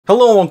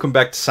Hello and welcome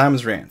back to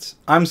Simon's Rants.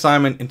 I'm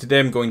Simon and today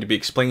I'm going to be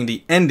explaining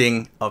the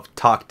ending of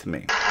Talk to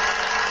Me.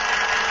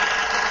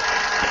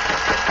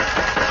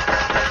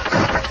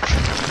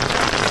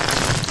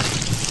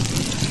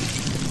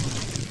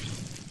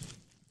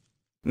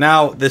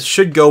 Now, this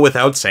should go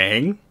without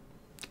saying,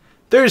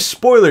 there's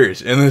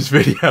spoilers in this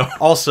video.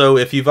 Also,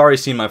 if you've already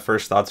seen my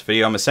first thoughts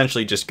video, I'm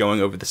essentially just going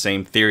over the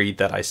same theory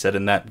that I said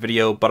in that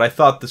video, but I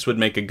thought this would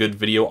make a good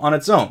video on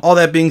its own. All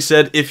that being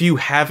said, if you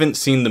haven't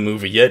seen the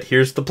movie yet,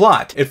 here's the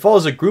plot. It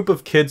follows a group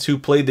of kids who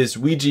play this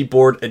Ouija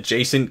board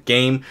adjacent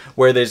game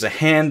where there's a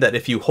hand that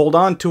if you hold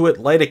on to it,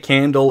 light a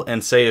candle,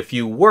 and say a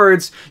few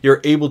words, you're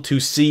able to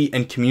see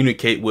and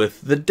communicate with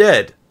the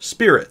dead.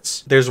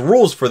 Spirits. There's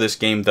rules for this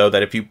game though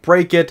that if you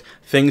break it,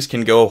 things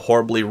can go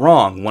horribly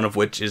wrong, one of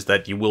which is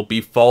that you will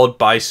be followed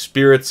by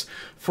spirits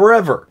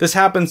forever. This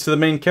happens to the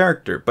main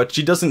character, but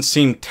she doesn't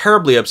seem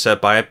terribly upset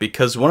by it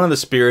because one of the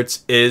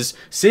spirits is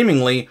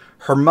seemingly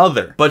her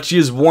mother. But she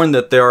is warned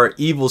that there are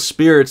evil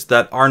spirits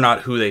that are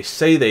not who they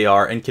say they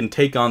are and can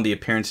take on the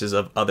appearances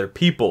of other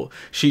people.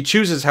 She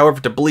chooses,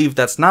 however, to believe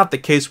that's not the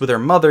case with her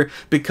mother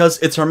because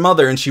it's her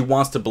mother and she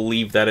wants to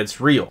believe that it's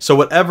real. So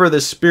whatever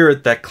the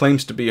spirit that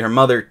claims to be her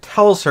mother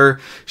tells her,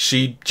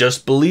 she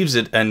just believes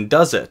it and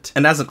does it.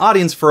 And as an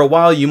audience, for a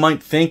while, you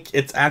might think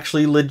it's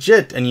actually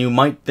legit and you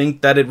might think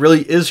that it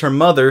really is her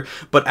mother,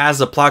 but as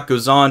the plot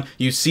goes on,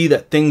 you see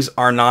that things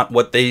are not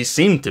what they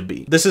seem to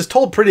be. This is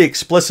told pretty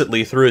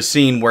explicitly through a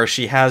scene where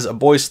she has a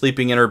boy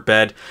sleeping in her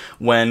bed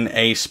when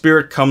a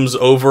spirit comes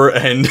over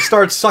and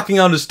starts sucking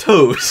on his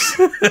toes.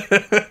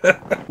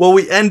 What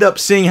we end up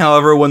seeing,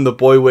 however, when the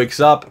boy wakes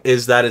up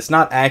is that it's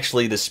not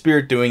actually the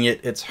spirit doing it,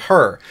 it's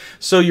her.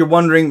 So you're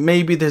wondering,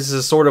 maybe this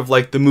is sort of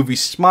like the movie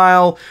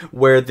Smile,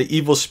 where the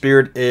evil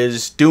spirit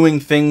is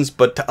doing things,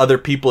 but to other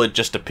people it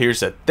just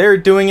appears that they're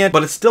doing it,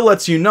 but it still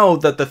lets you know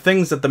that the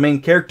things that the main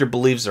character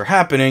believes are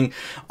happening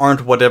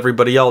aren't what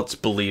everybody else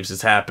believes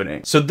is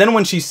happening. So then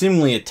when she's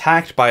seemingly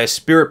attacked by a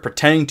spirit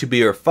pretending to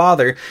be her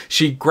father,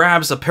 she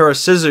grabs a pair of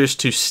scissors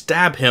to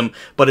stab him,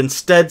 but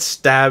instead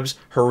stabs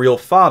her real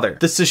father.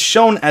 This is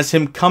shown as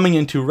him coming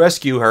in to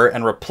rescue her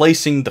and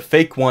replacing the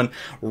fake one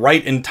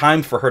right in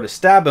time for her to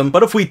stab him,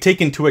 but if we take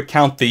into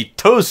account the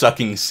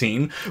toe-sucking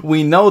scene,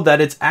 we know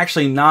that it's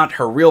actually not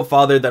her real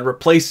father that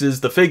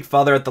replaces the fake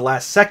father at the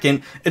last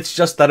second, it's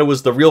just that it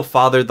was the real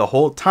father the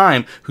whole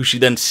time, who she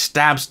then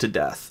stabs to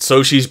death.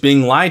 So she's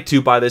being lied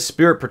to by this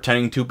spirit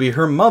pretending to be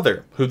her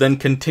mother, who then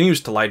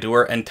continues to lie to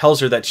her and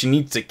tells her that she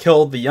needs to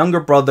kill the younger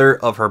brother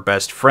of her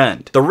best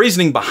friend. The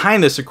reasoning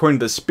behind this, according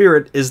to the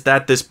spirit, is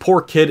that this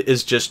poor kid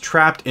is just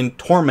trapped in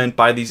torment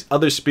by these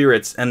other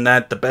spirits and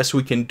that the best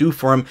we can do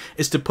for him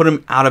is to put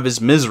him out of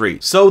his misery.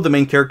 So the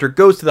main character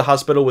goes to the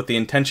hospital with the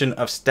intention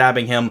of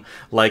stabbing him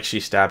like she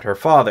stabbed her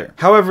father.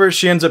 However,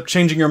 she ends up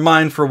changing her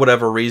mind for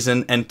whatever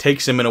reason and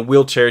takes him in a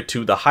wheelchair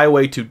to the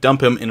highway to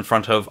dump him in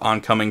front of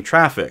oncoming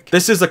traffic.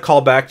 This is a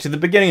callback to the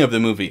beginning of the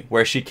movie,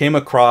 where she came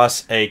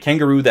across a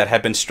kangaroo that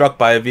had been struck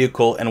by a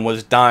vehicle and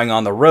was dying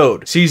on the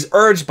road. She's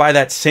urged by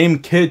that same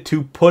kid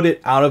to put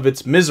it out of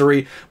its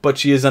misery, but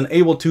she is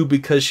unable to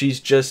because she's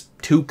just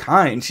too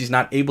kind. She's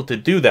not able to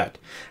do that.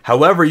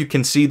 However, you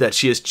can see that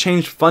she has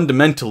changed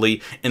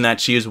fundamentally in that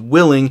she is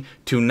willing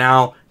to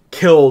now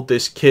kill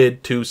this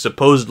kid to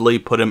supposedly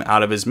put him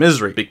out of his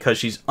misery because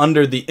she's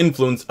under the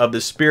influence of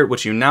the spirit,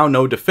 which you now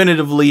know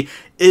definitively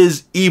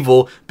is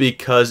evil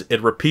because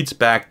it repeats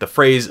back the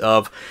phrase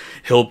of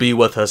 "he'll be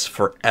with us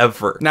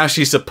forever." Now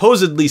she's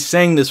supposedly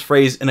saying this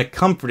phrase in a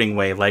comforting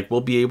way, like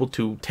we'll be able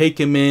to take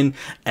him in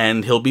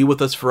and he'll be with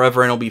us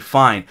forever and he'll be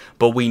fine,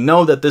 but we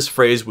know that this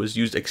phrase was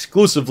used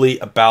exclusively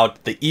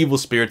about the evil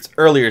spirits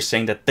earlier,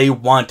 saying that they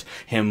want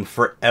him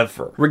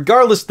forever.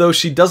 Regardless though,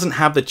 she doesn't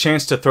have the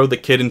chance to throw the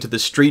kid into the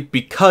street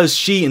because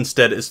she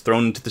instead is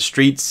thrown into the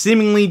street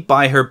seemingly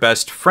by her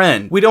best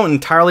friend. We don't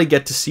entirely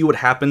get to see what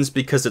happens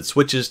because it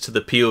switches to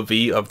the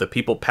POV of the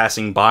people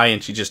passing by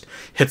and she just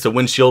hits a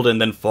windshield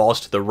and then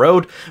falls to the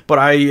road, but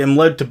I am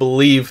led to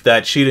believe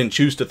that she didn't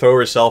choose to throw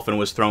herself and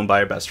was thrown by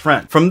her best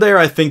friend. From there,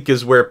 I think,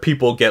 is where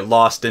people get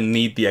lost and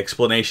need the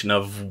explanation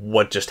of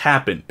what just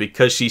happened,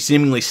 because she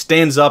seemingly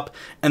stands up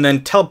and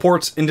then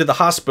teleports into the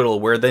hospital,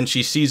 where then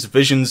she sees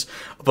visions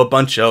of a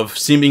bunch of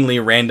seemingly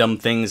random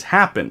things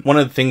happen. One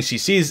of the things she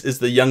sees is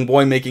the young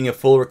boy making a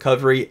full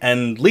recovery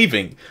and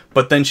leaving,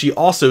 but then she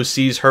also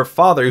sees her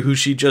father, who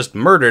she just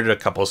murdered a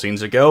couple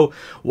scenes ago,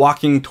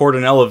 walking toward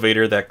an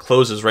elevator that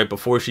closes right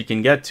before she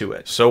can get to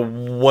it. So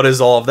what is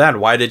all of that?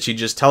 Why did she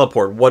just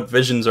teleport? What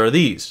visions are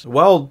these?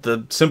 Well,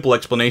 the simple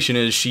explanation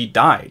is she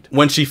died.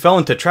 When she fell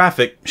into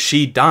traffic,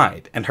 she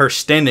died, and her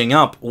standing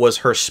up was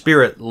her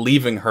spirit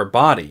leaving her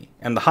body.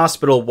 And the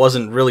hospital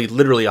wasn't really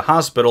literally a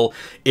hospital,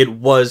 it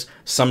was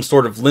some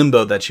sort of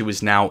limbo that she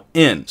was now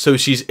in. So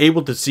she's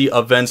able to see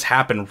events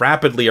happen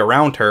rapidly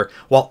around her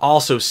while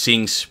also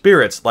seeing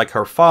spirits like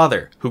her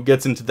father, who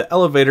gets into the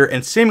elevator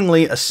and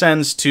seemingly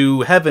ascends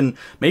to heaven,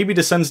 maybe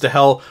descends to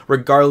hell,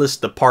 regardless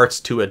departs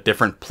to a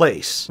different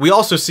place. We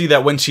also see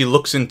that when she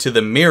looks into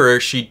the mirror,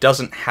 she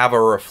doesn't have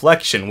a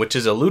reflection, which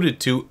is alluded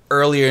to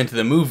earlier into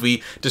the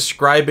movie,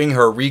 describing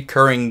her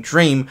recurring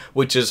dream,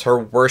 which is her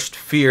worst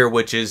fear,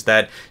 which is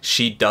that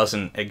she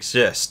doesn't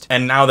exist.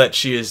 And now that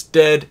she is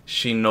dead,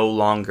 she no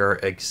longer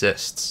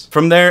exists.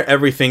 From there,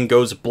 everything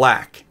goes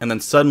black, and then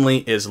suddenly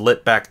is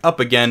lit back up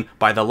again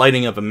by the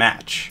lighting of a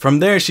match. From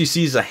there, she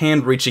sees a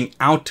hand reaching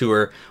out to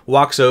her,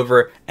 walks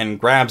over, and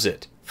grabs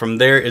it. From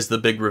there is the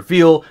big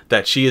reveal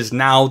that she is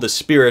now the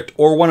spirit,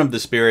 or one of the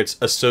spirits,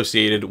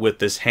 associated with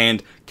this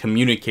hand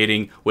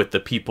communicating with the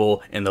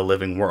people in the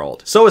living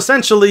world. So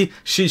essentially,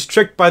 she's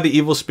tricked by the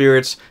evil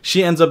spirits,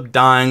 she ends up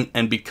dying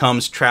and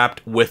becomes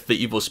trapped with the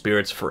evil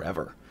spirits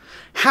forever.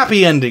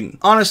 Happy ending.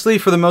 Honestly,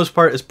 for the most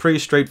part, is pretty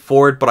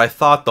straightforward, but I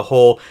thought the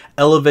whole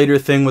elevator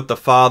thing with the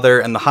father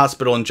and the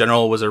hospital in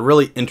general was a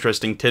really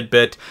interesting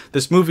tidbit.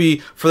 This movie,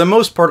 for the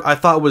most part, I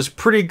thought was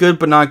pretty good,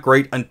 but not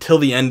great until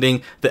the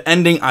ending. The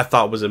ending I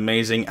thought was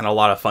amazing and a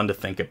lot of fun to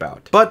think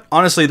about. But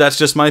honestly, that's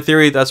just my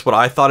theory. That's what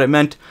I thought it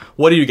meant.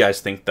 What do you guys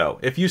think, though?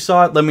 If you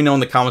saw it, let me know in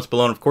the comments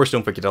below. And of course,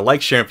 don't forget to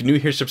like, share. If you're new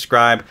here,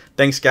 subscribe.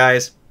 Thanks,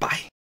 guys.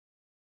 Bye.